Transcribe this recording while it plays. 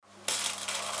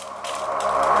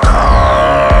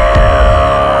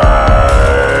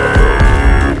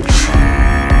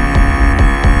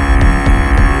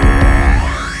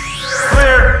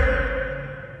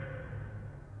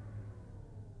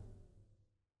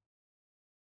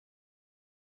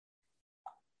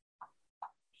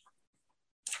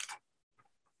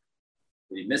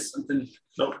Did he miss something?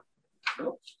 Nope.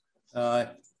 Nope.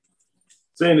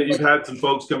 Saying that you've had some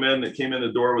folks come in that came in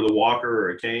the door with a walker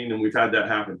or a cane, and we've had that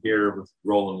happen here with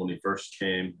Roland when he first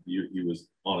came. He was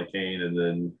on a cane, and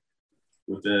then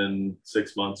within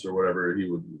 6 months or whatever, he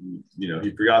would,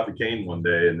 he forgot the cane one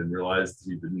day and then realized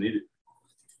he didn't need it.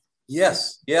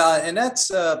 Yes, yeah, and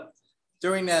that's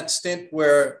during that stint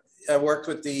where I worked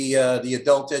with the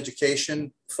adult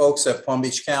education folks at Palm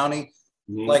Beach County.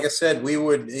 Mm-hmm. Like I said, we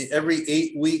would every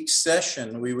 8-week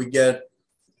session we would get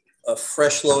a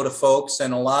fresh load of folks,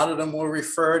 and a lot of them were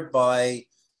referred by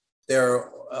their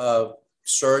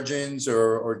surgeons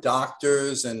or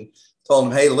doctors and told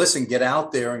them, hey, listen, get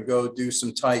out there and go do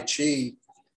some Tai Chi.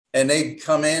 And they'd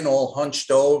come in all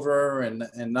hunched over and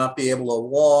not be able to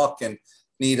walk and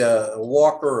need a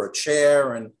walker or a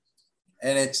chair. And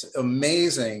it's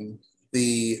amazing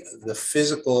the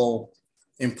physical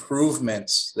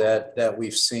improvements that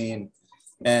we've seen.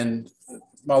 And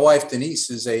my wife Denise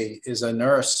is a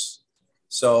nurse,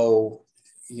 so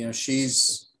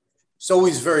she's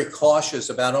always very cautious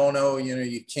about, oh no,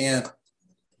 you can't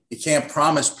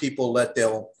promise people that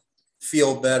they'll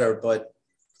feel better. But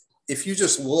if you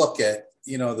just look at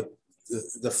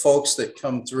the folks that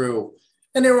come through,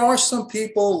 and there are some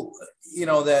people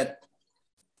that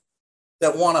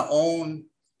want to own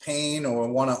pain or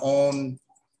want to own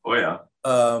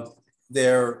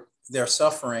their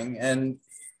suffering. And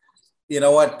you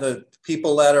know what, the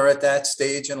people that are at that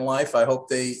stage in life, I hope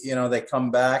they come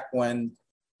back when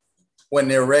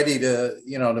they're ready to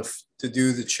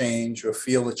do the change or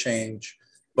feel the change.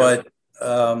 But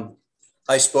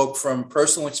I spoke from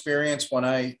personal experience. When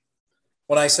I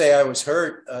say I was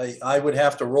hurt, I would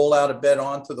have to roll out of bed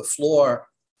onto the floor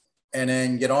and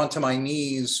then get onto my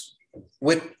knees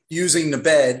with using the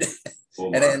bed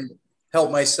and then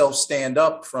help myself stand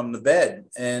up from the bed.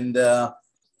 And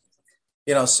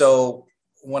so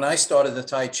when I started the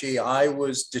Tai Chi, I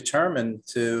was determined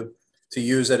to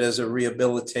use it as a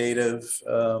rehabilitative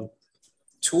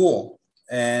tool.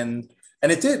 And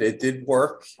it did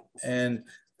work. And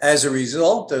as a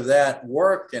result of that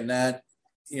work and that,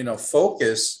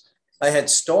 focus, I had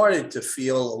started to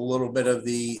feel a little bit of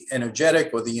the energetic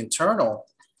or the internal,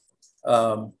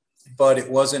 but it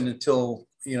wasn't until,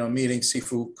 meeting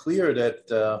Sifu Clear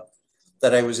that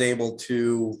I was able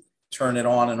to turn it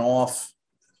on and off,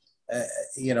 and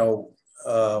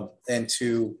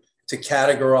to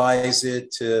categorize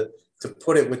it, to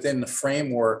put it within the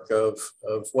framework of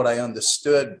what I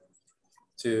understood,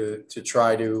 to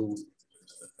try to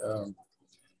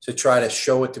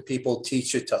show it to people,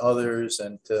 teach it to others,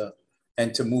 and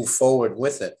to move forward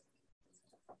with it.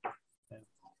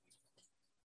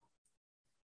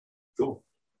 Cool.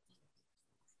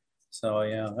 So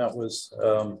yeah, that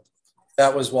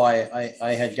was why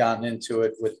I had gotten into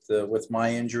it with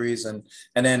my injuries, and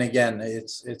then again,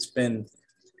 it's been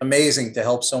amazing to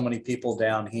help so many people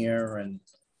down here. And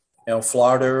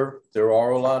Florida, there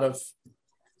are a lot of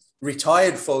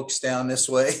retired folks down this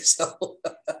way, so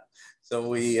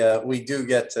we do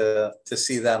get to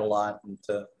see that a lot and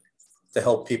to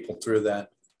help people through that.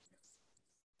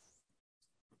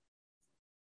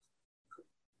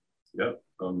 Yep.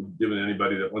 Giving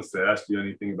anybody that wants to ask you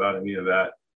anything about any of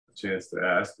that a chance to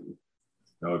ask. And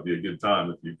that would be a good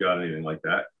time if you've got anything like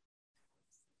that.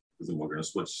 Because then we're going to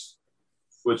switch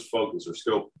focus or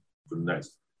scope for the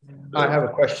next. I have a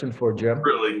question for Jim.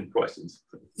 Really questions.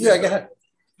 Yeah, go ahead.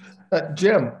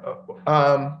 Jim,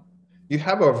 you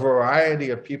have a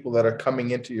variety of people that are coming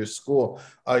into your school.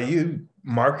 Are you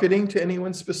marketing to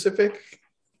anyone specific?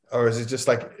 Or is it just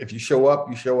like, if you show up,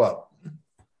 you show up?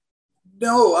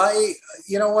 No,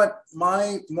 you know what?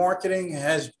 My marketing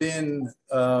has been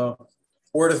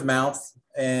word of mouth,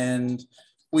 and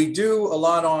we do a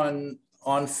lot on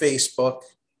Facebook.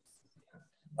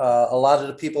 A lot of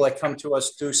the people that come to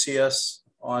us do see us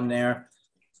on there.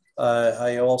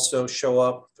 I also show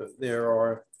up. There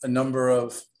are a number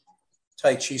of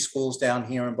Tai Chi schools down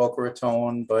here in Boca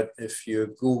Raton, but if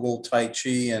you Google Tai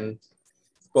Chi in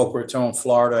Boca Raton,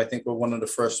 Florida, I think we're one of the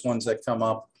first ones that come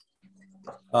up.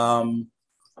 I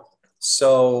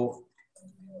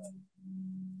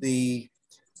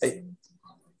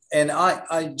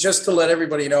just to let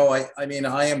everybody know, I mean,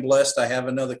 I am blessed. I have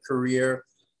another career.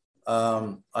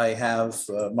 I have,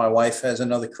 my wife has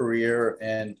another career,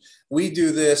 and we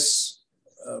do this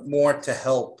more to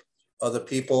help other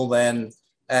people than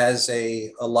as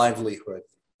a livelihood.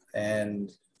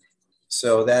 And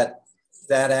so that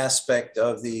aspect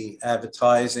of the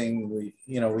advertising, we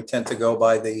tend to go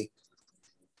by the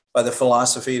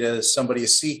philosophy that somebody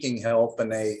is seeking help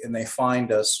and they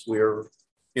find us, we're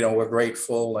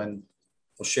grateful and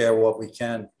we'll share what we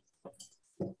can.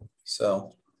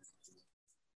 So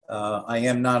I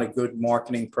am not a good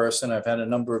marketing person. I've had a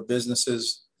number of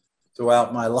businesses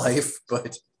throughout my life,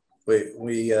 but I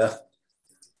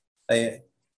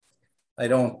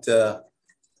don't,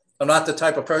 I'm not the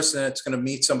type of person that's going to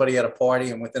meet somebody at a party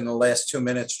and within the last 2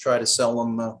 minutes try to sell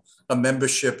them a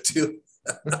membership to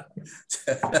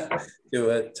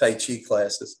Tai Chi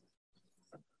classes.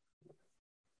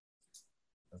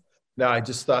 No, I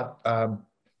just thought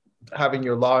having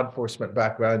your law enforcement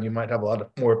background, you might have a lot of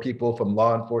more people from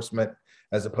law enforcement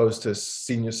as opposed to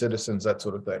senior citizens, that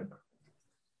sort of thing.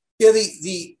 Yeah,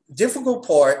 the difficult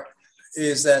part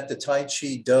is that the Tai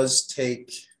Chi does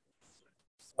take,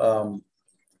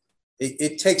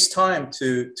 it takes time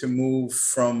to move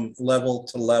from level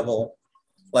to level.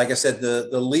 Like I said,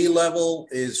 the Lee level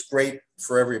is great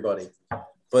for everybody,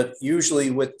 but usually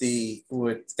with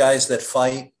guys that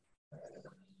fight,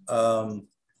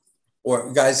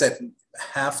 or guys that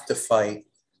have to fight,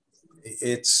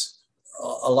 it's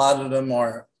a lot of them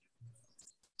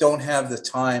don't have the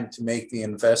time to make the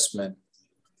investment.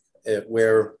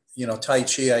 Where, you know, Tai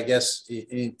Chi, I guess,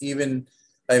 even,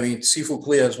 I mean, Sifu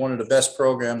Clear is one of the best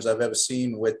programs I've ever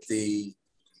seen with the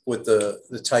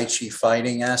Tai Chi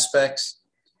fighting aspects.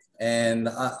 And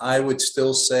I would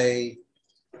still say,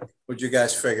 would you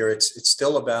guys figure it's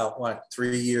still about what,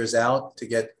 3 years out to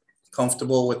get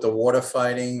comfortable with the water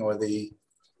fighting or the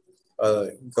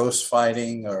ghost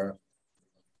fighting? Or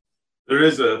there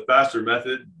is a faster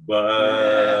method,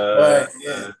 but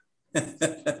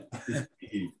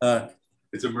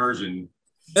it's immersion.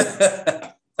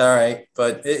 All right,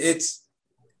 but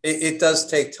it does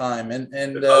take time,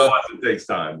 and otherwise it takes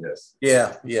time. Yes.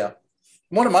 Yeah.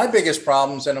 One of my biggest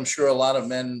problems, and I'm sure a lot of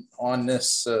men on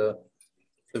this the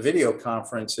video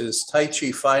conference, is Tai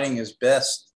Chi fighting is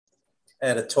best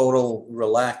at a total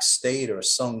relaxed state or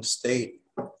sung state,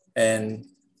 and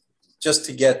just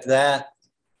to get that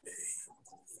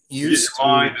used to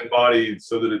mind and body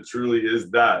so that it truly is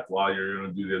that while you're going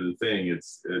to do the other thing, you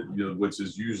know, which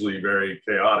is usually very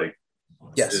chaotic.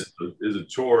 Yes, is a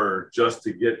chore just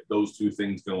to get those two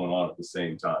things going on at the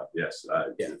same time. Yes,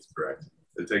 it's correct.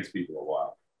 It takes people a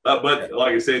while, but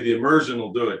like I say, the immersion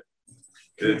will do it.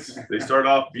 They start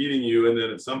off beating you, and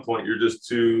then at some point you're just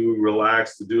too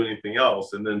relaxed to do anything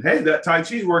else. And then, hey, that Tai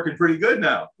Chi's working pretty good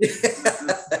now. But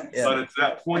it's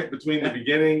that point between the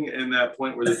beginning and that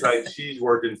point where the Tai Chi's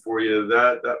working for you,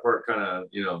 that part kind of,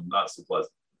 you know, not so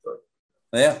pleasant. But.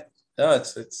 Yeah, no,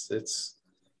 it's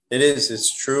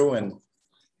true.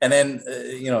 And then,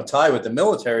 you know, Tai, with the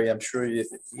military, I'm sure, you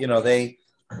know, they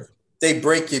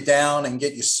break you down and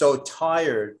get you so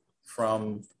tired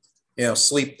from, you know,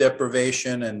 sleep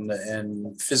deprivation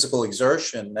and physical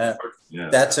exertion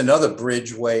that's another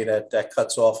bridge way that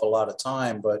cuts off a lot of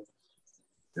time. But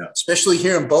especially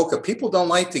here in Boca, people don't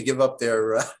like to give up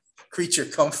their creature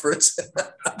comforts.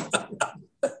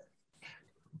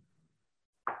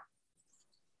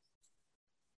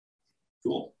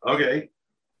 Cool. Okay.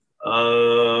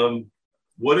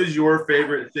 What is your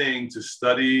favorite thing to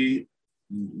study,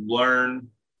 learn,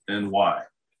 and why?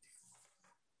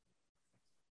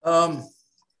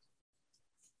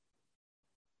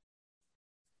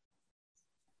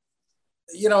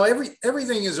 You know,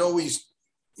 everything is always,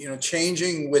 you know,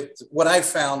 changing. With what I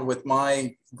found with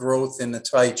my growth in the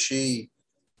Tai Chi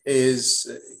is,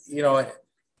 you know,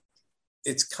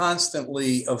 it's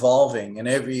constantly evolving, and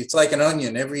it's like an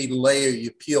onion. Every layer you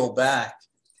peel back,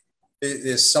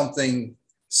 there's something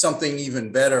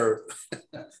even better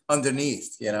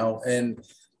underneath, you know. And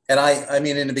I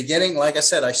mean, in the beginning, like I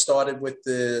said, I started with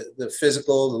the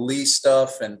physical, the Lee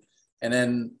stuff, and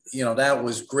then, you know, that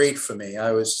was great for me.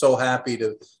 I was so happy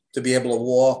to be able to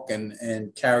walk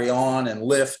and carry on and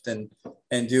lift and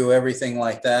do everything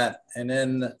like that. And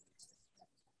then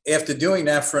after doing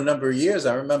that for a number of years,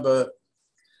 I remember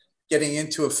getting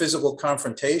into a physical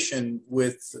confrontation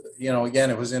with, you know, again,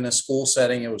 it was in a school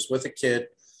setting. It was with a kid. It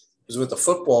was with a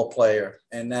football player.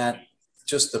 And that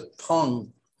just the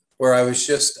pung where I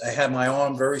had my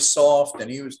arm very soft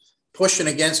and he was pushing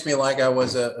against me like I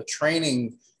was a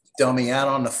training dummy out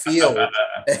on the field.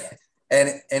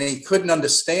 and he couldn't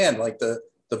understand, like the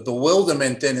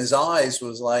bewilderment in his eyes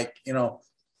was like, you know,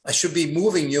 I should be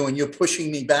moving you and you're pushing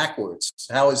me backwards.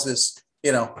 How is this,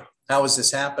 you know, how is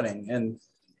this happening? And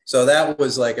so that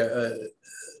was like a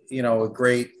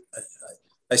great,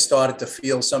 I started to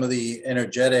feel some of the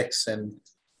energetics, and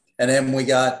then we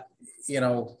got, you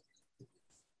know,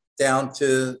 down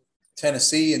to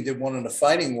Tennessee and did one of the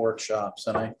fighting workshops.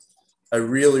 And I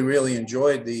really, really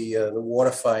enjoyed the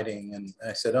water fighting. And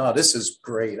I said, oh, this is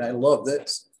great. I love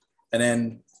this. And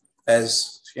then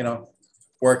as, you know,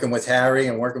 working with Harry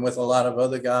and working with a lot of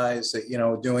other guys that,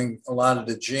 doing a lot of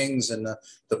the jings and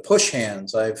the push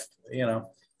hands. I've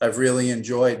really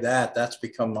enjoyed that. That's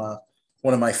become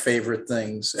one of my favorite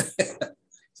things.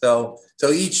 So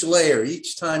each layer,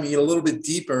 each time you get a little bit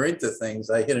deeper into things,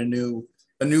 I hit a new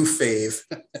fave.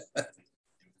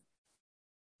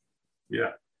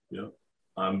 Yeah.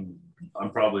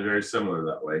 I'm probably very similar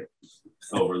that way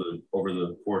over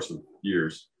the course of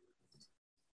years.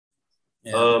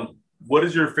 Yeah. What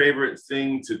is your favorite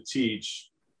thing to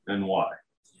teach and why?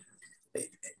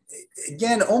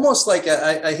 Again, almost like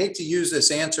I hate to use this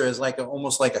answer as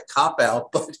almost like a cop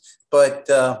out, but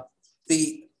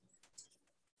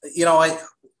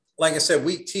like I said,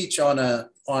 we teach on a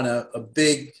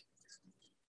big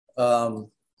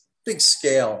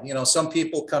scale. Some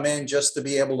people come in just to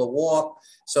be able to walk.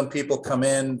 Some people come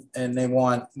in and they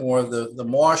want more of the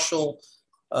martial.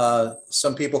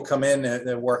 Some people come in,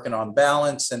 they're working on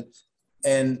balance.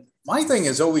 And my thing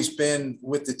has always been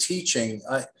with the teaching.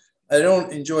 I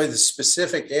don't enjoy the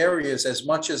specific areas as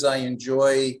much as I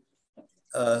enjoy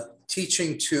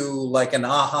teaching to like an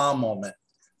aha moment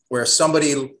where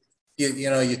somebody,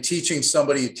 you're teaching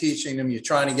somebody, you're teaching them, you're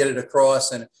trying to get it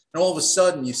across. And all of a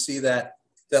sudden you see that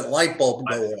light bulb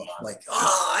go off, like,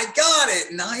 I got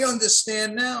it. And I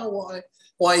understand now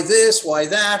why this, why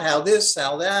that, how this,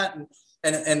 how that.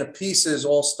 And the pieces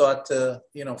all start to,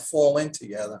 fall in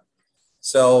together.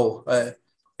 So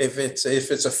if it's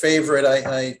a favorite,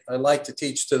 I like to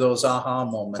teach to those aha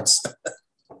moments.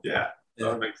 Yeah,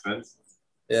 that makes sense.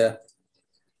 Yeah.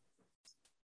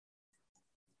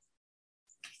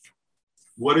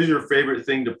 What is your favorite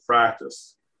thing to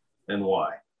practice and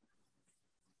why?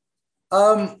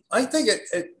 I think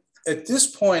at this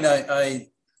point, I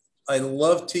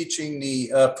love teaching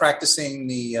practicing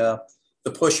the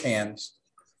push hands,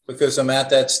 because I'm at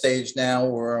that stage now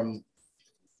where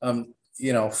I'm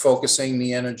focusing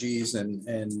the energies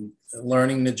and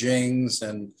learning the jings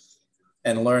and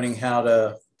learning how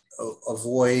to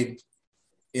avoid,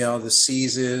 the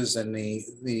seizes and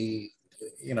the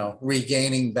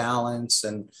regaining balance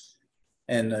and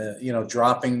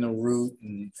dropping the root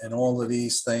and all of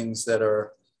these things that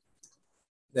are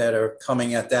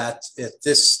coming at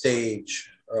this stage.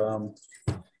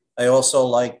 I also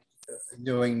like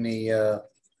doing the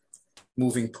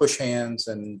moving push hands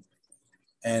and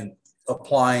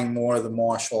applying more of the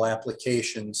martial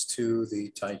applications to the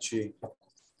Tai Chi.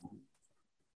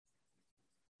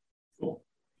 Cool.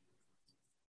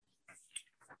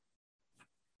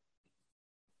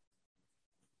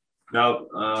 Now,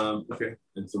 okay,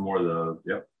 and some more of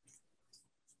yep.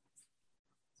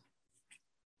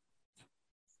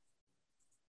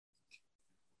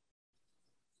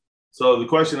 So the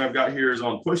question I've got here is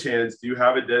on push hands. Do you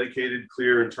have a dedicated,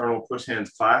 clear internal push hands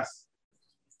class?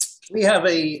 We have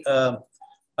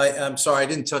I'm sorry, I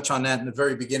didn't touch on that in the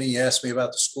very beginning. You asked me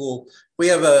about the school. We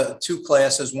have two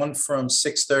classes, one from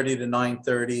 6:30 to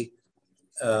 9:30.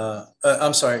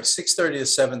 I'm sorry, 6:30 to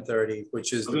 7:30,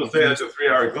 which is. I was going to say that's a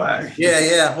 3-hour class.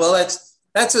 Yeah. Well,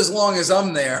 that's as long as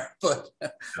I'm there. But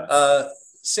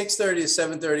 6:30 to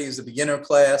 7:30 is the beginner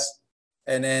class,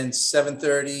 and then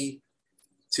 7:30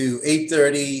 to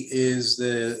 8:30 is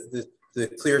the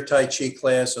clear Tai Chi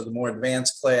class, or the more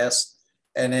advanced class.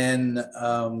 And then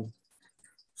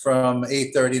from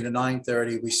 8:30 to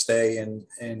 9:30, we stay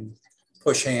and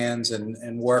push hands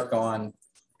and work on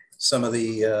some of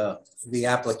the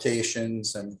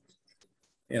applications and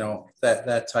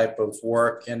that type of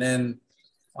work. And then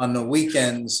on the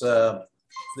weekends,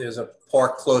 there's a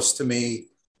park close to me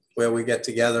where we get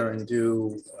together and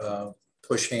do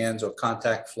push hands or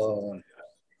contact flow, and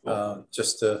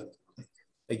just to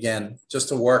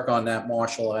work on that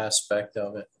martial aspect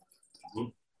of it.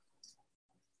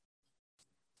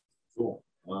 Cool.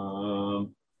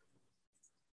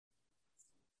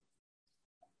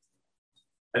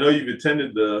 I know you've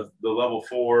attended the level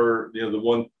 4,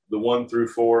 the 1 through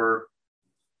 4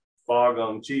 Fa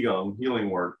Gong Qigong healing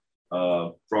work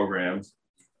programs,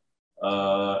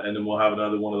 and then we'll have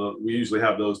another one of those. We usually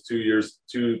have those 2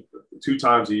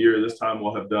 times a year. This time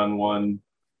we'll have done one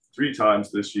 3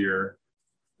 times this year,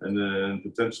 and then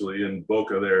potentially in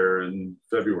Boca there in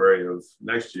February of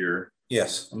next year.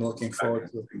 Yes, I'm looking forward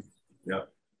to it. Yeah.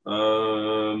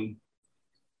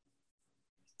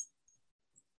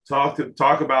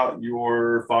 Talk about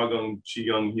your Fa Gong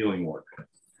Qigong healing work.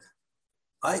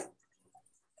 I've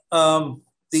done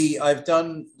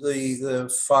the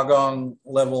Fa Gong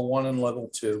level 1 and level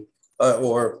 2,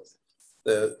 or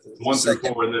the 1 through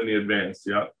 4, and then the advanced.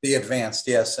 Yeah. The advanced,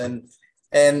 yes, and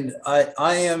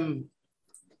I am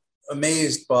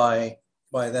amazed by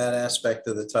that aspect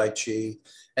of the Tai Chi.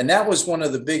 And that was one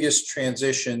of the biggest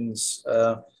transitions.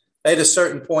 At a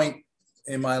certain point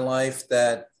in my life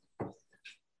that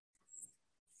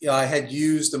I had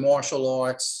used the martial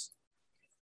arts,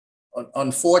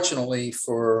 unfortunately,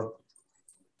 for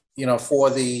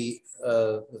the,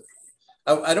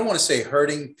 I don't want to say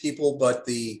hurting people, but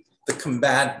the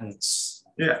combatants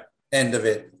end of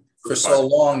it for so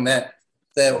long that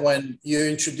when you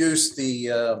introduce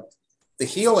the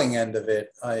healing end of it,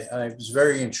 I was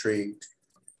very intrigued,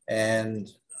 and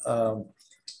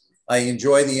I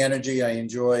enjoy the energy. I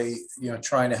enjoy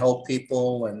trying to help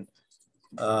people, and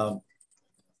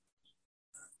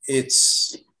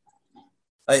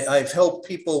I've helped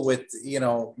people with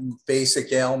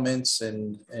basic ailments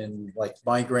and like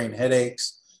migraine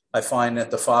headaches. I find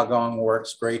that the Fa Gong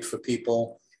works great for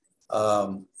people.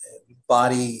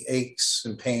 Body aches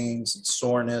and pains and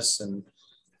soreness, and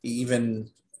even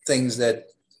things that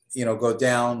go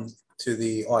down to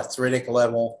the arthritic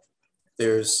level.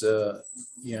 There's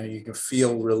you can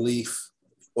feel relief,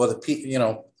 or the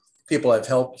people I've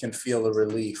helped can feel the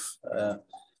relief.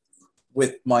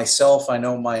 With myself, I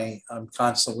know I'm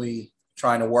constantly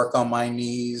trying to work on my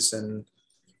knees and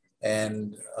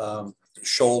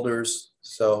shoulders.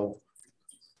 So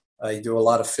I do a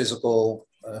lot of physical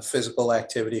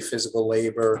activity, physical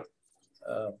labor,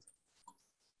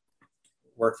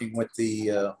 working with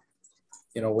the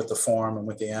with the farm and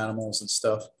with the animals and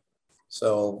stuff.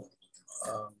 So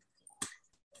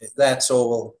that's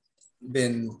all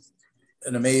been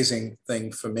an amazing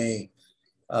thing for me.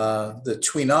 The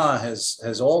Tui Na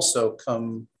has also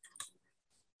come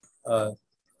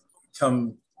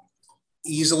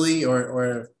easily,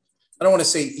 or I don't want to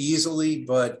say easily,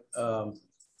 but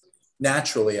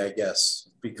naturally, I guess,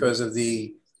 because of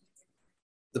the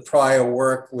prior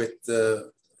work with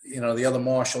the other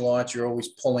martial arts. You're always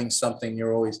pulling something.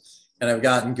 And I've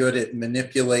gotten good at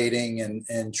manipulating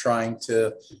and trying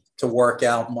to work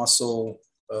out muscles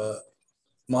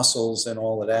and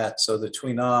all of that. So the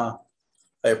Tui Na,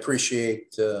 I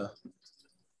appreciate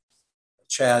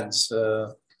Chad's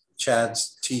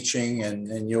teaching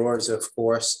and yours, of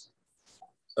course.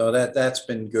 So that's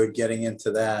been good getting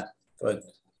into that. But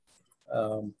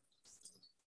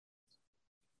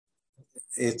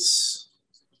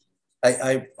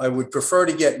I would prefer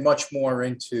to get much more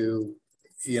into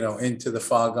the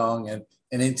Fa Gong and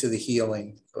into the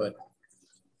healing. But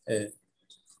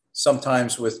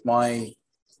sometimes with my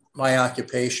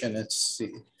occupation, it's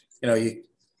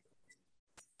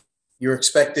you're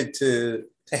expected to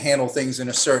handle things in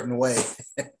a certain way,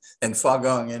 and Fa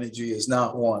Gong energy is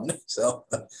not one. So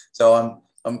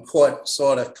I'm caught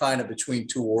sort of kind of between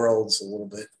two worlds a little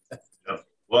bit. Yeah.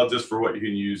 Well, just for what you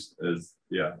can use as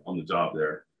on the job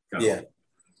there. Yeah.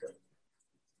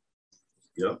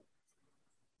 Yep.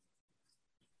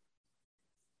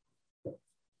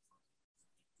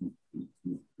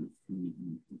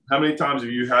 How many times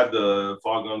have you had the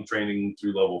Fa Gong training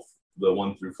through the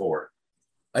 1 through 4?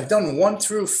 I've done 1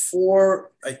 through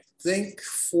 4, I think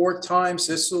 4 times.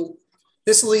 This will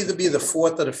either be the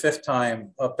 4th or the 5th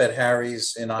time up at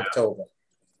Harry's in October.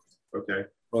 Okay.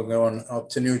 We're going up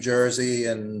to New Jersey,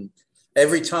 and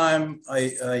every time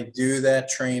I do that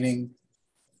training,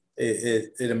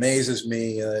 it amazes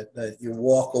me that you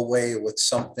walk away with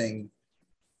something,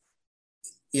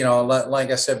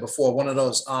 like I said before, one of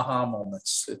those aha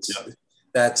moments.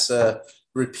 That's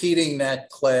repeating that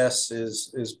class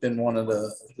has been one of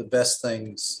the best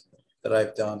things that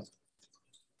I've done.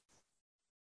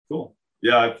 Cool.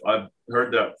 Yeah, I've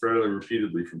heard that fairly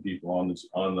repeatedly from people on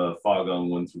the Fa Gong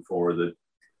 1 through 4, that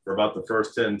for about the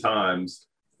first 10 times,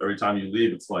 every time you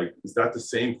leave, it's like, is that the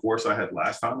same course I had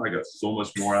last time? I got so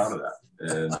much more out of that,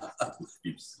 and it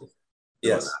keeps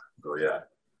yes. So yeah.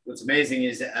 What's amazing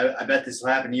is I bet this will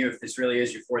happen to you if this really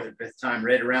is your 4th or 5th time.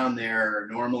 Right around there,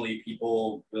 normally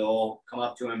people will come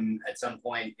up to him at some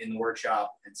point in the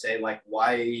workshop and say, like,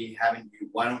 why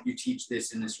don't you teach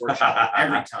this in this workshop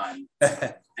every time?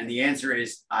 And the answer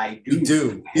is, I do. You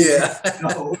do. Yeah.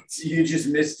 No, you just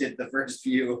missed it the first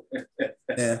few.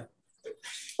 Yeah.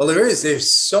 Well,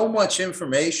 there's so much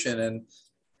information,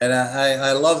 and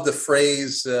I love the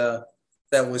phrase that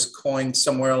was coined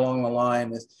somewhere along the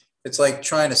line. It's like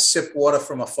trying to sip water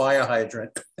from a fire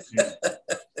hydrant.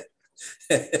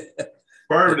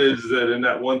 Part of it is that in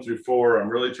that 1 through 4, I'm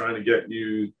really trying to get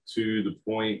you to the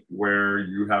point where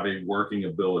you have a working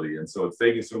ability. And so it's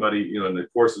taking somebody, and the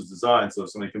course is designed so if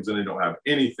somebody comes in and don't have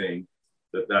anything,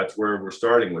 that's where we're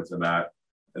starting with them at.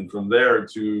 And from there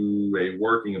to a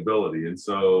working ability. And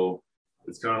so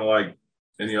it's kind of like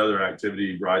any other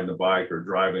activity, riding a bike or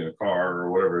driving a car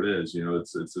or whatever it is. You know,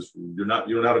 it's just, you don't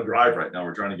know how to drive right now.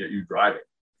 We're trying to get you driving.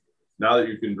 Now that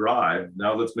you can drive,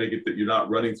 now let's make it that you're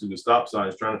not running through the stop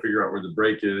signs trying to figure out where the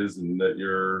brake is, and that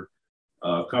you're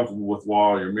comfortable with where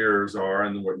all your mirrors are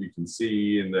and what you can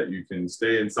see, and that you can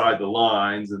stay inside the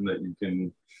lines, and that you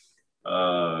can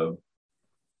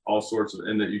all sorts of,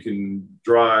 and that you can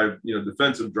drive, you know,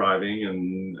 defensive driving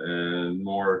and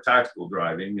more tactical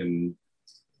driving, and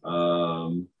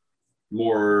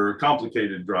more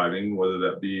complicated driving, whether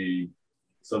that be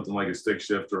something like a stick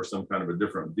shift or some kind of a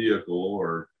different vehicle,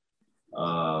 or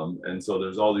and so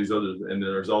there's all these other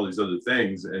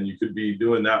things, and you could be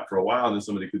doing that for a while, and then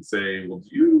somebody could say, well, do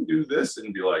you do this?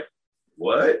 And be like,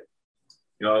 what?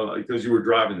 You know, because you were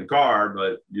driving the car,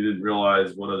 but you didn't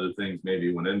realize what other things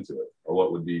maybe went into it, or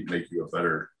what would make you a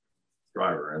better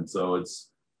driver. And so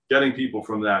it's getting people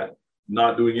from that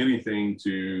not doing anything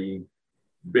to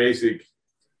basic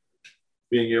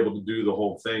being able to do the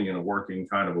whole thing in a working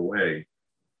kind of a way.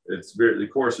 The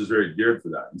course is very geared for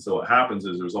that. And so what happens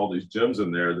is there's all these gyms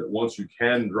in there that once you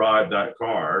can drive that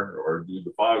car or do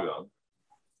the FOGM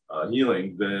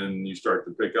healing, then you start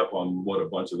to pick up on what a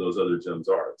bunch of those other gyms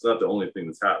are. It's not the only thing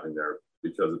that's happening there,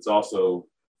 because it's also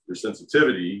your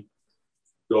sensitivity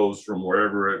goes from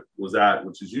wherever it was at,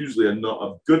 which is usually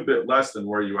a good bit less than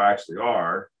where you actually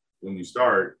are when you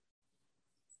start.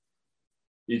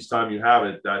 Each time you have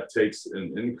it, that takes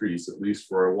an increase, at least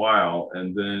for a while,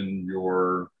 and then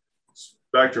your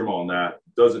spectrum on that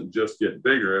doesn't just get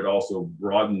bigger, it also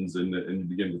broadens, and you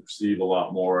begin to perceive a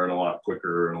lot more and a lot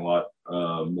quicker and a lot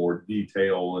more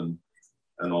detail and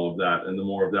all of that. And the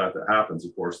more of that happens,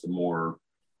 of course, the more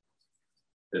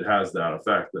it has that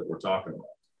effect that we're talking about.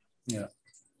 Yeah.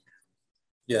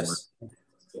 Yes.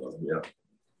 So, yeah.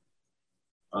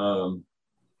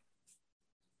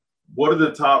 What are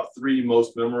the top 3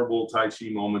 most memorable Tai Chi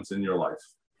moments in your life?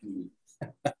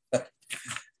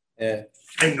 Yeah.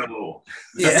 Bingo.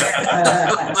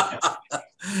 Yeah.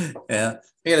 Yeah.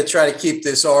 We got to try to keep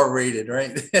this R-rated,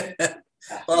 right?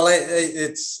 Well,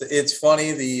 it's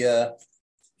funny. The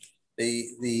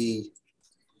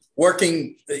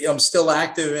working. I'm still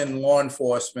active in law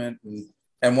enforcement,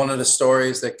 and one of the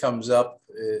stories that comes up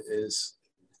is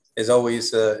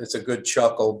always it's a good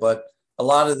chuckle, but a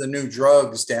lot of the new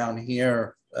drugs down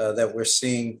here that we're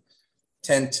seeing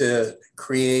tend to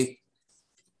create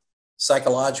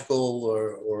psychological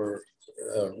or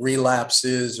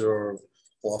relapses or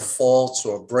faults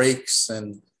or breaks,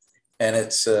 and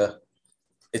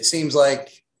it seems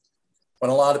like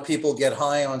when a lot of people get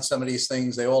high on some of these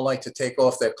things, they all like to take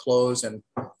off their clothes and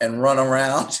run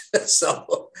around.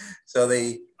 so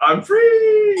they. I'm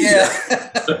free. Yeah.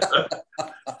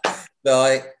 No,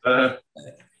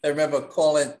 I remember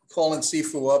calling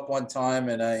Sifu up one time,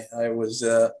 and I was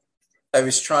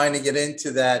trying to get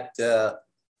into that,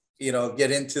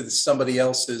 get into somebody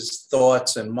else's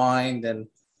thoughts and mind, and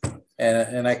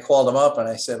I called him up and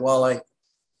I said, well,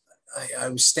 I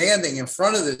was standing in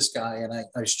front of this guy, and I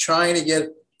was trying to get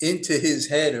into his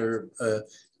head, or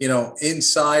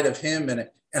inside of him, and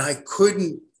I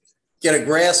couldn't get a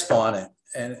grasp on it,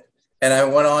 and I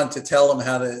went on to tell him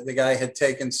how the guy had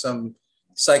taken some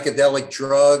psychedelic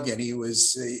drug, and he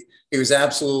was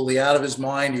absolutely out of his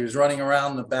mind. He was running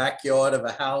around the backyard of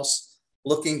a house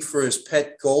looking for his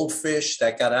pet goldfish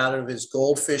that got out of his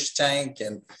goldfish tank,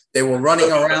 and they were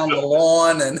running around the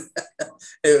lawn, and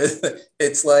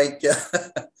it's like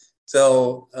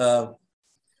so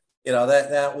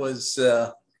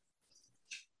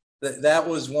that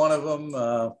was one of them.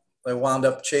 I wound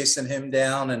up chasing him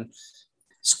down and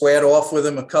squared off with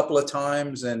him a couple of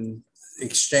times and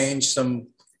exchanged some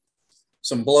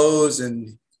blows,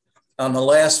 and on the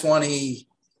last one he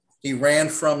ran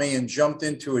from me and jumped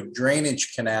into a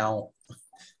drainage canal.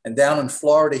 And down in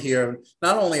Florida here,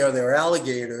 not only are there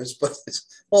alligators, but there's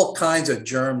all kinds of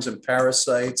germs and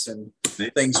parasites and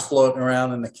things floating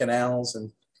around in the canals.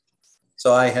 And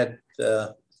so I had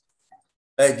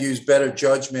used better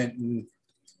judgment and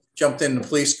jumped in the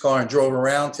police car and drove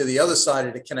around to the other side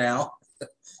of the canal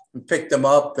and picked him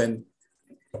up, and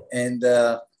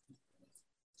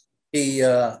he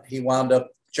wound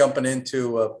up jumping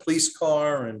into a police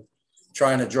car and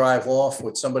trying to drive off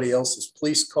with somebody else's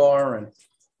police car,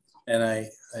 and I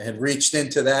had reached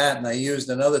into that, and I used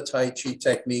another Tai Chi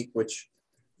technique, which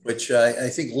I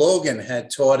think Logan had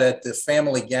taught at the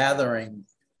family gathering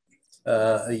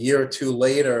a year or two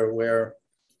later, where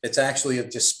it's actually a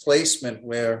displacement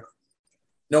where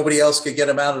nobody else could get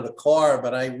him out of the car,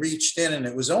 but I reached in, and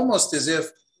it was almost as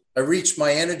if I reached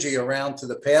my energy around to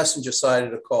the passenger side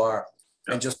of the car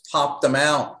and just popped them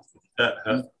out.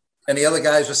 And And the other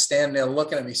guys were standing there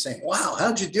looking at me saying, wow,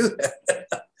 how'd you do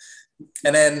that?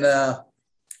 And then,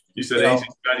 you said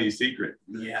ancient Chinese secret.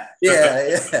 Yeah.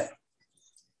 yeah.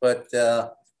 But,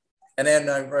 and then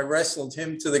I wrestled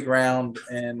him to the ground,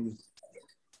 and,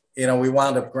 you know, we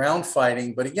wound up ground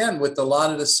fighting, but again, with a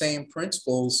lot of the same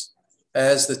principles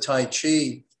as the Tai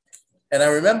Chi. And I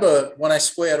remember when I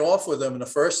squared off with him the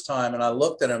first time and I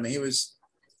looked at him, he was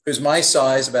my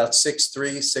size, about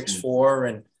 6'3", 6'4",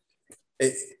 and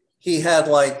he had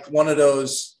like one of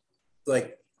those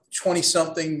like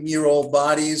 20-something-year-old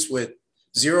bodies with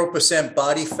 0%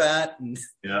 body fat, and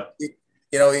yeah,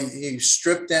 you know, he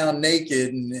stripped down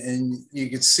naked, and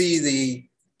you could see it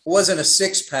wasn't a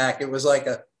 6-pack, it was like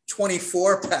a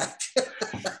 24-pack.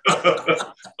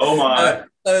 Oh my!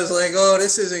 I was like, oh,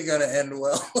 this isn't going to end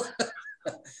well.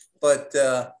 but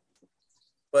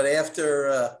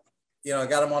after you know, I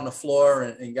got him on the floor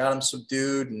and got him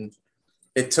subdued, and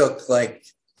it took like,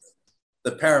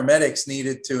 the paramedics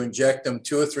needed to inject him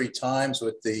 2 or 3 times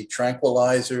with the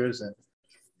tranquilizers.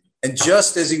 And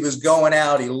just as he was going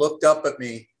out, he looked up at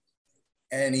me,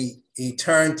 and he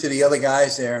turned to the other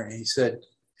guys there, and he said,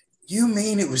 you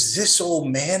mean it was this old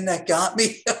man that got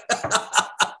me?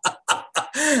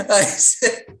 I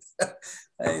said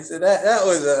that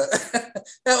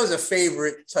was a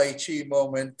favorite Tai Chi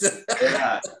moment.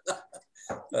 Yeah.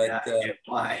 But, yeah.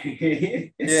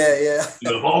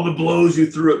 Of all the blows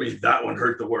you threw at me, that one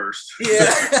hurt the worst.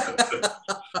 Yeah.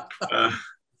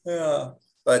 Yeah.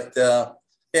 But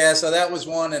yeah, so that was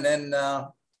one. And then I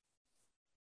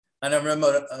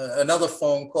remember another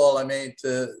phone call I made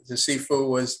to Sifu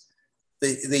was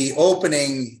the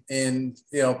opening in,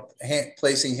 you know,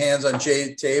 placing hands on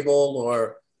jade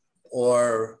table,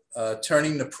 or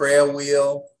turning the prayer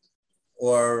wheel,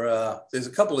 or there's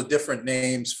a couple of different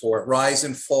names for it, rise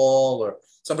and fall, or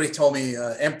somebody told me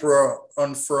emperor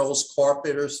unfurls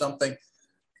carpet or something.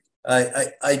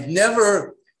 I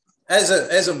never,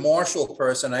 as a martial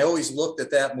person, I always looked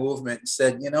at that movement and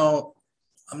said, you know,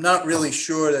 I'm not really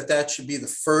sure that should be the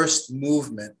first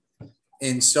movement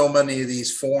in so many of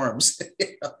these forms.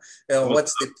 You know,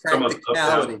 what's the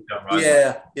practicality?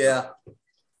 Yeah.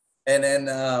 And then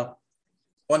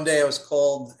one day I was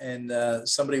called, and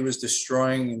somebody was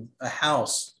destroying a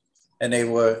house, and they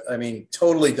were, I mean,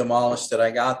 totally demolished it.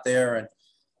 I got there, and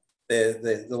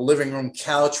the living room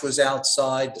couch was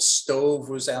outside, the stove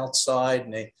was outside,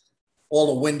 and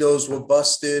all the windows were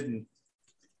busted,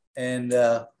 and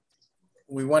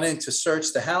we went in to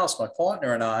search the house, my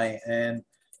partner and I, and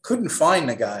couldn't find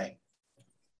the guy.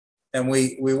 And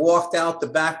we walked out the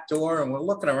back door, and we're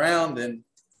looking around and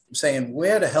saying,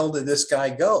 where the hell did this guy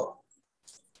go?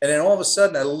 And then all of a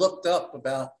sudden I looked up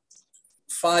about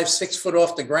 5-6 foot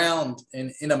off the ground,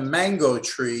 in a mango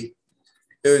tree.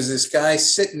 There was this guy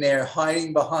sitting there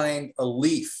hiding behind a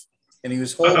leaf, and he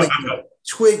was holding a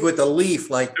twig with a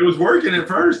leaf. Like, it was working at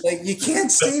first. Like, you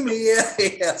can't see me. Yeah,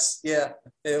 yes, yeah.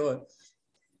 It was.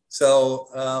 So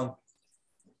I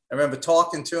remember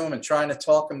talking to him and trying to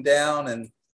talk him down,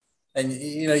 and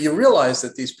you know, you realize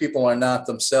that these people are not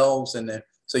themselves, and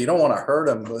so you don't want to hurt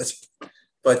them.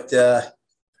 But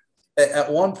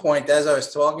at one point, as I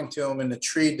was talking to him in the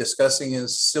tree, discussing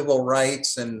his civil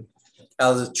rights and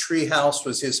how the tree house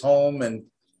was his home, and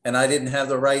I didn't have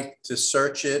the right to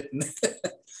search it.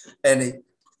 And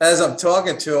as I'm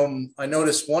talking to him, I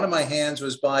noticed one of my hands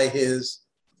was by his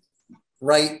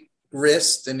right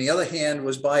wrist, and the other hand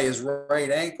was by his right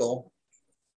ankle.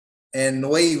 And the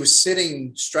way he was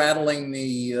sitting, straddling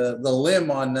the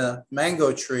limb on the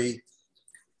mango tree,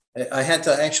 I had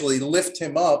to actually lift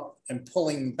him up and pull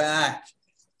him back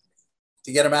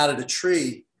to get him out of the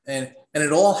tree. And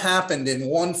it all happened in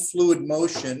one fluid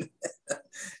motion.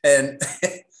 and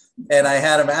I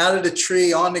had him out of the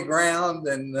tree on the ground,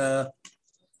 and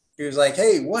he was like,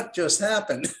 hey, what just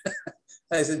happened?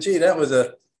 I said, gee, that was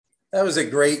a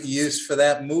great use for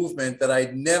that movement that I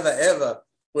never, ever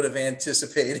would have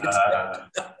anticipated.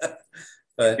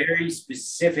 But, very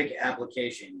specific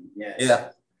application. Yes. Yeah.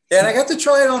 Yeah, and I got to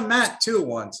try it on Matt too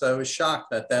once. I was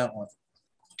shocked at that one.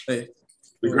 The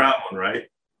ground one, right?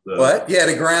 What? Yeah,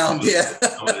 the ground. Yeah.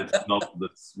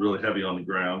 That's really heavy on the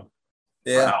ground.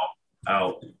 Yeah.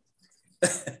 Out.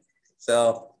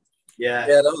 So. Yeah.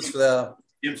 Yeah, those.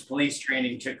 Jim's police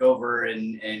training took over,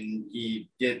 and he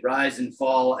did rise and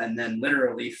fall, and then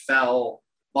literally fell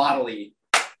bodily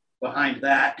behind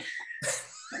that.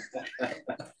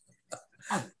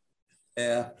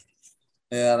 Yeah.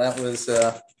 Yeah, that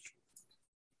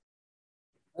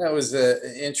was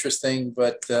interesting,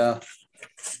 but yeah,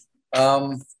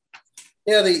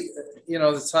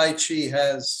 the Tai Chi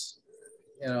has,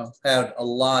 had a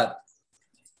lot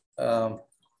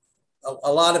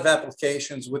a lot of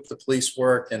applications with the police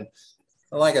work. And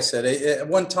like I said, at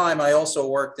one time I also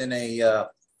worked in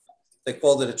they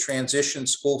called it a transition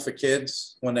school for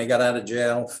kids when they got out of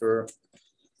jail for,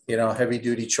 heavy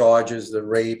duty charges, the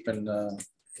rape and,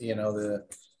 the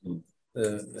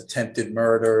attempted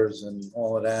murders and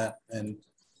all of that. And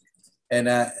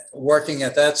working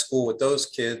at that school with those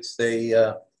kids, they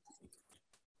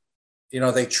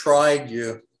tried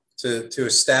you to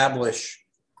establish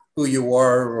who you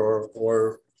were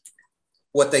or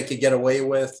what they could get away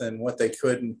with and what they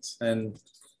couldn't. And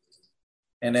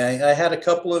I had a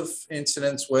couple of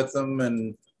incidents with them,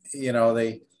 and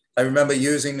I remember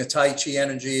using the Tai Chi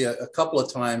energy a couple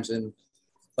of times and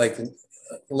like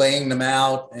laying them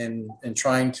out and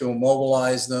trying to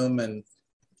immobilize them, and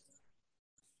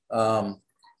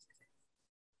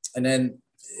then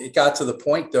it got to the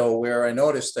point though where I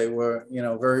noticed they were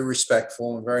very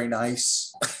respectful and very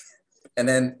nice, and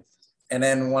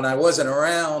then when I wasn't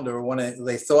around or when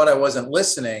they thought I wasn't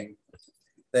listening,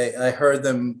 I heard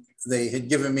them. They had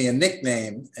given me a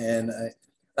nickname, and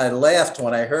I laughed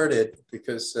when I heard it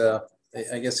because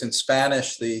I guess in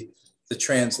Spanish the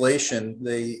translation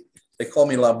they call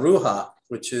me La Bruja,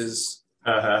 which is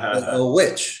a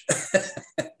witch,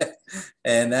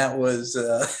 and that was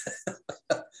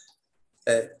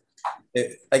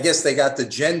I guess they got the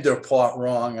gender part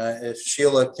wrong. If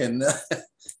Sheila can,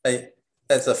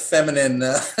 that's a feminine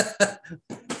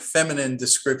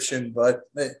description, but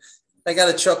I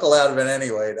got a chuckle out of it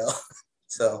anyway, though.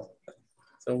 So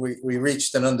we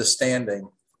reached an understanding.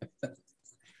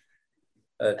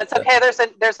 That's okay.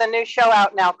 There's a new show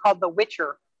out now called The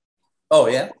Witcher. Oh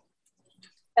yeah.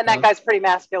 And that guy's pretty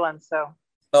masculine, so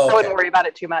I wouldn't worry about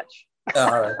it too much.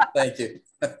 All right, thank you.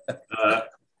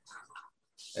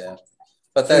 Yeah,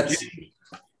 but that's.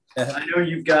 I know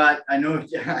you've got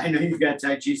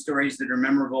Tai Chi stories that are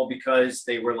memorable because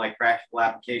they were like practical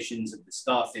applications of the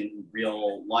stuff in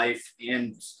real life,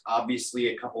 and obviously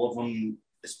a couple of them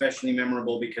especially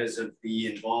memorable because of the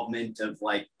involvement of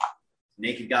like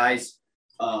naked guys.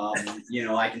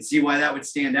 I can see why that would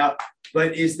stand out.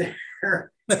 But is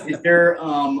there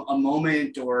a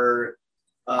moment or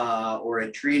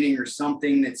a training or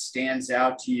something that stands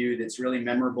out to you that's really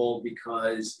memorable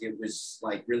because it was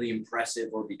like really impressive,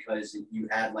 or because you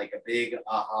had like a big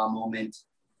aha moment,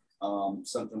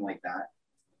 something like that?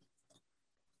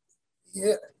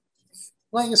 Yeah,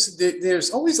 like I said,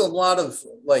 there's always a lot of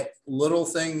like little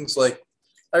things. Like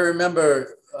I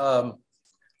remember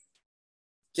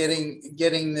getting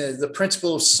the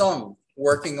principle of sung,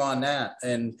 working on that,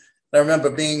 and I remember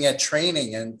being at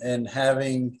training and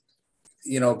having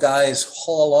guys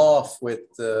haul off with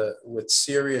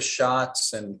serious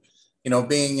shots, and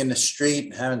being in the street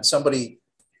and having somebody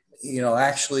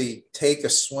actually take a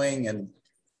swing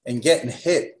and getting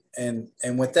hit, and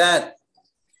with that,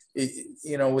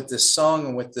 with the song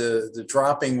and with the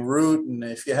dropping root, and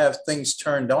if you have things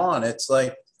turned on, it's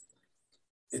like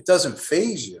it doesn't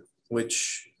phase you,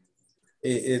 which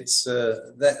it's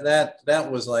that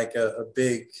was like a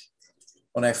big.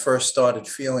 When I first started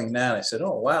feeling that, I said,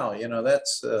 "Oh wow,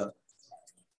 that's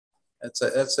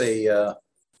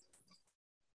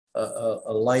a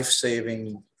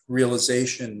life-saving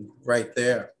realization right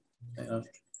there." Oh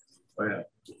yeah.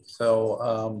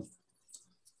 So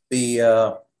the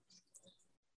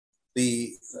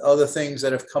other things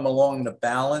that have come along, the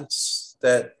balance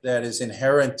that is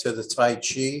inherent to the Tai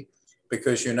Chi,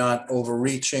 because you're not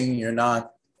overreaching, you're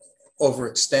not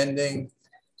overextending.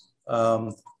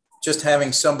 Just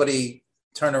having somebody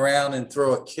turn around and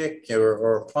throw a kick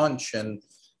or a punch and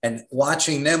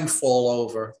watching them fall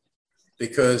over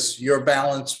because your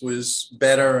balance was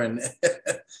better and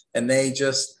and they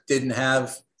just didn't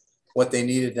have what they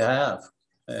needed to have.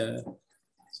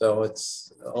 So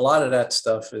it's a lot of that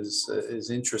stuff is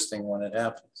interesting when it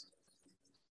happens.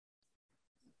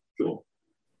 Cool.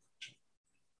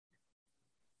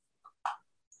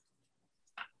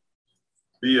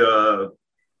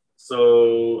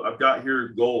 So I've got here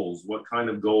goals. What kind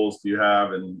of goals do you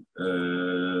have, and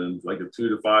like a 2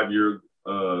 to 5 year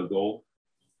goal?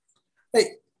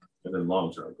 Hey, and then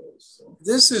long-term goals. So.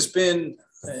 This has been.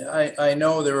 I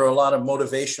know there are a lot of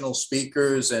motivational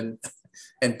speakers and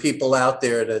people out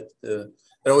there that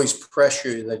always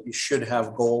pressure you that you should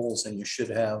have goals and you should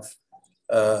have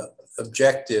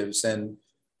objectives, and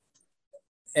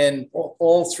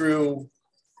all through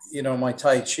my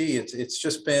Tai Chi, it's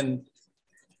just been.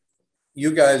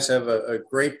 You guys have a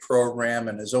great program,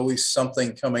 and there's always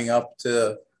something coming up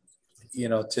to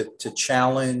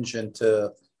challenge and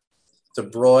to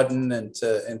broaden and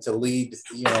to lead,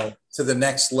 to the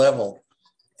next level.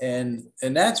 And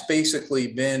that's basically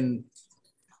been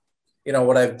you know,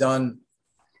 what I've done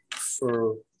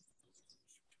for,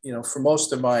 you know, for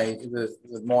most of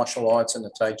the martial arts and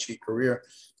the Tai Chi career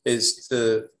is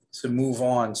to move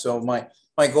on. So my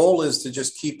goal is to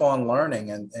just keep on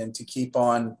learning and to keep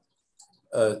on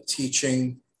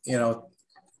teaching, you know,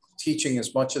 teaching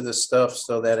as much of this stuff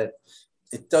so that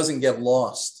it doesn't get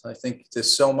lost. I think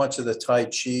there's so much of the Tai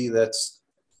Chi that's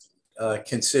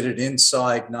considered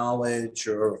inside knowledge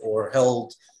or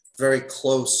held very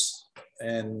close.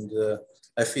 And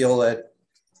I feel that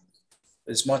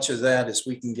as much of that as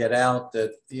we can get out,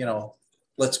 that, you know,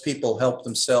 lets people help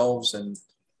themselves and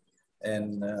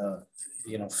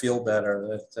you know, feel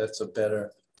better. That's a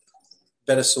better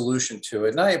solution to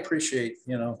it. And I appreciate,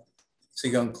 you know,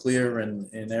 Zhigang Clear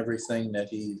and everything that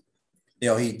he, you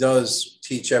know, he does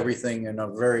teach everything in a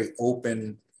very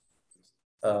open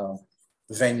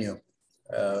venue.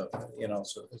 You know,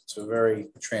 so it's a very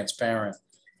transparent.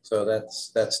 So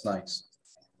that's nice.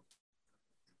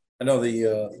 I know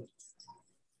you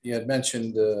had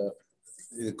mentioned the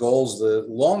goals. The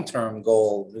long-term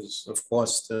goal is, of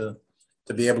course, to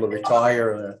be able to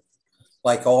retire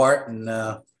like Art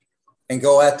and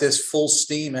go at this full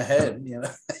steam ahead. You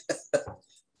know,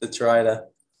 to try to,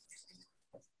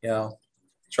 you know,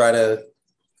 try to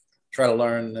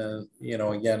learn, you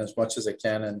know, again as much as I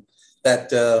can. And that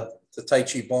the Tai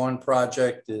Chi Barn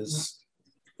project is,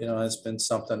 you know, has been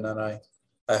something that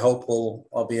I hope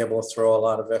I'll be able to throw a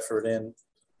lot of effort in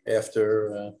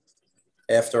after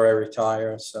I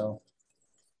retire. So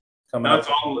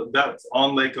that's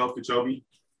on Lake Okeechobee.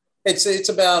 It's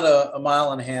about a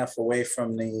mile and a half away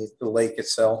from the lake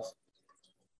itself.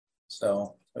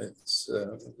 So it's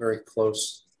very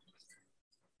close.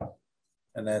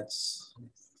 And that's, you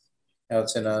know,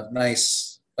 it's in a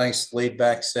nice laid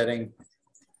back setting,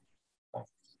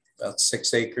 about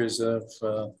 6 acres of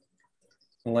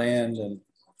land, and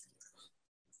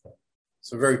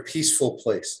it's a very peaceful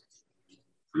place.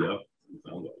 Yeah.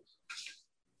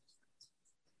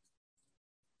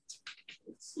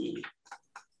 Let's see.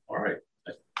 All right.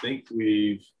 I think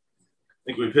we've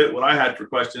hit what I had for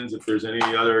questions. If there's any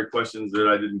other questions that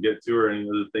I didn't get to or any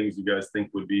other things you guys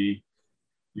think would be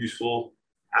useful,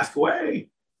 ask away.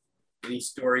 Any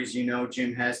stories, you know,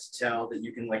 Jim has to tell that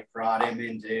you can like prod him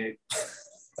into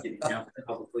getting out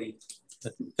publicly?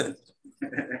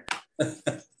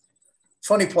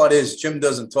 Funny part is Jim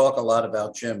doesn't talk a lot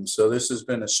about Jim, so this has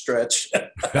been a stretch.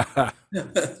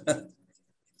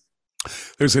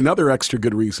 There's another extra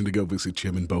good reason to go visit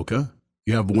Jim in Boca.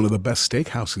 You have one of the best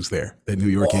steakhouses there, the New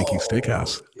York Yankee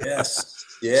Steakhouse. Yes.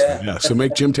 Yeah. So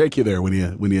make Jim take you there when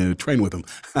you train with him.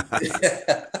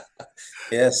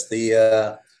 Yes,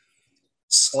 the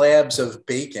slabs of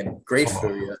bacon, great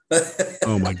for you.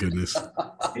 Oh my goodness.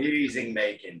 Amazing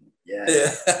bacon.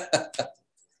 Yes.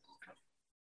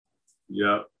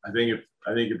 Yeah, I think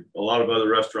if a lot of other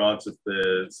restaurants, if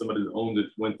somebody that owned it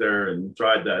went there and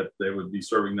tried that, they would be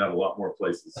serving that a lot more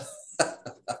places.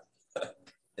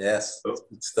 Yes,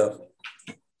 good stuff.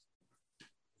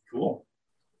 Cool.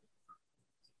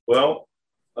 Well,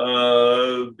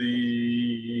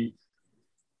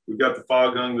 we've got the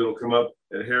Fa Gong that'll come up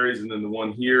at Harry's, and then the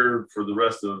one here for the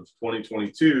rest of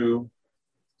 2022,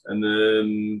 and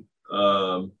then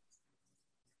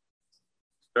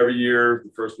every year,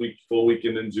 the first full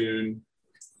weekend in June,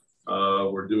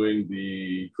 we're doing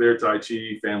the Clear Tai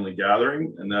Chi Family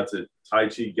Gathering, and that's at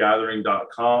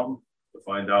taichigathering.com to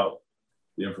find out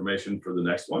the information for the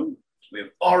next one. We have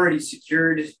already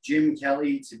secured Jim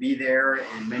Kelly to be there,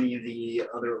 and many of the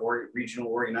other regional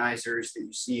organizers that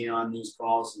you see on these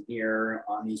calls and here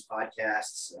on these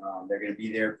podcasts. They're going to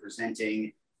be there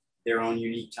presenting their own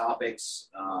unique topics,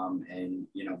 and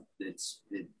you know it's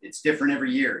different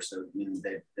every year. So you know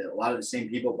they're a lot of the same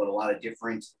people, but a lot of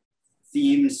different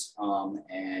themes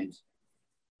and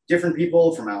different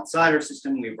people from outside our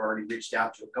system. We've already reached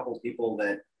out to a couple of people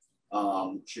that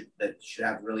should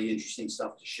have really interesting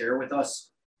stuff to share with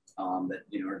us. That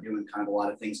you know are doing kind of a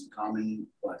lot of things in common,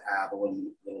 but have a little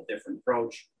different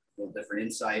approach, a little different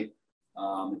insight.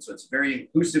 And so it's a very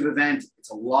inclusive event.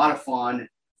 It's a lot of fun.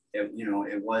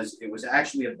 It was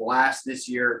actually a blast this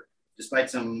year, despite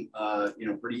some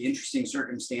pretty interesting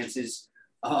circumstances.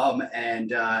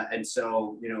 And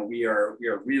so we are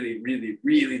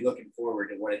really looking forward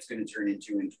to what it's going to turn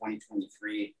into in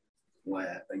 2023.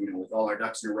 With all our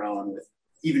ducks in a row and with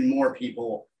even more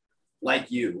people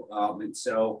like you. And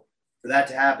so for that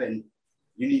to happen,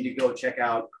 you need to go check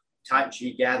out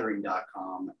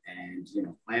taichigathering.com and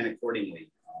plan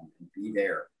accordingly and be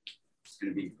there. It's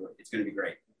gonna be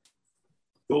great.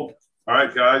 Cool. All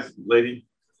right, guys, lady.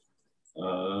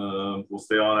 We'll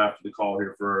stay on after the call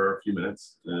here for a few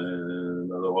minutes, and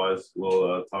Otherwise,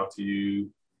 we'll talk to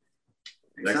you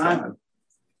next time.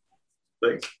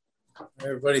 Thanks.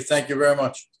 Everybody, thank you very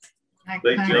much.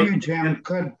 Thank you, Jim.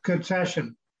 Good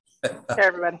session. Hey,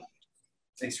 everybody.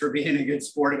 Thanks for being a good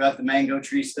sport about the mango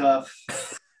tree stuff.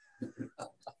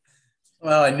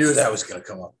 Well, I knew that was going to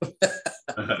come up.